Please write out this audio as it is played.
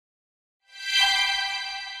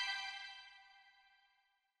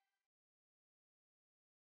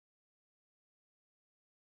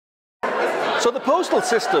So the postal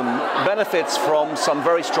system benefits from some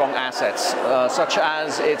very strong assets, such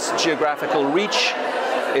as its geographical reach,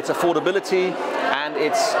 its affordability, and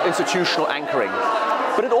its institutional anchoring.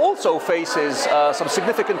 But it also faces some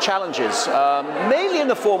significant challenges, mainly in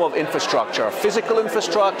the form of infrastructure, physical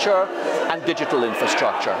infrastructure and digital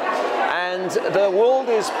infrastructure. And the world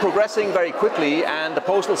is progressing very quickly, and the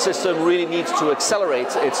postal system really needs to accelerate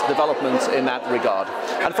its development in that regard.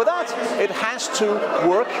 And for that, it has to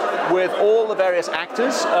work with all the various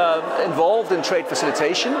actors involved in trade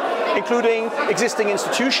facilitation, including existing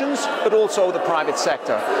institutions, but also the private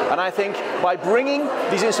sector. And I think by bringing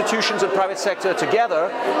these institutions and private sector together,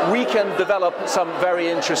 we can develop some very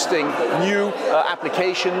interesting new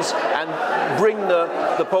applications and bring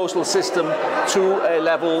the postal system to a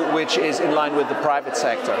level which is in line with the private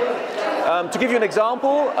sector. To give you an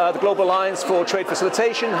example, the Global Alliance for Trade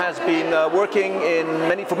Facilitation has been working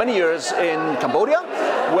for many years in Cambodia,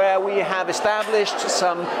 where we have established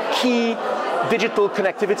some key digital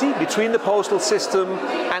connectivity between the postal system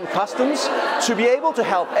and customs to be able to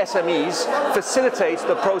help SMEs facilitate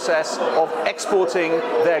the process of exporting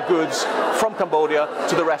their goods from Cambodia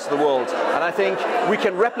to the rest of the world. And I think we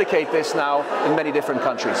can replicate this now in many different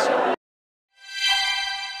countries.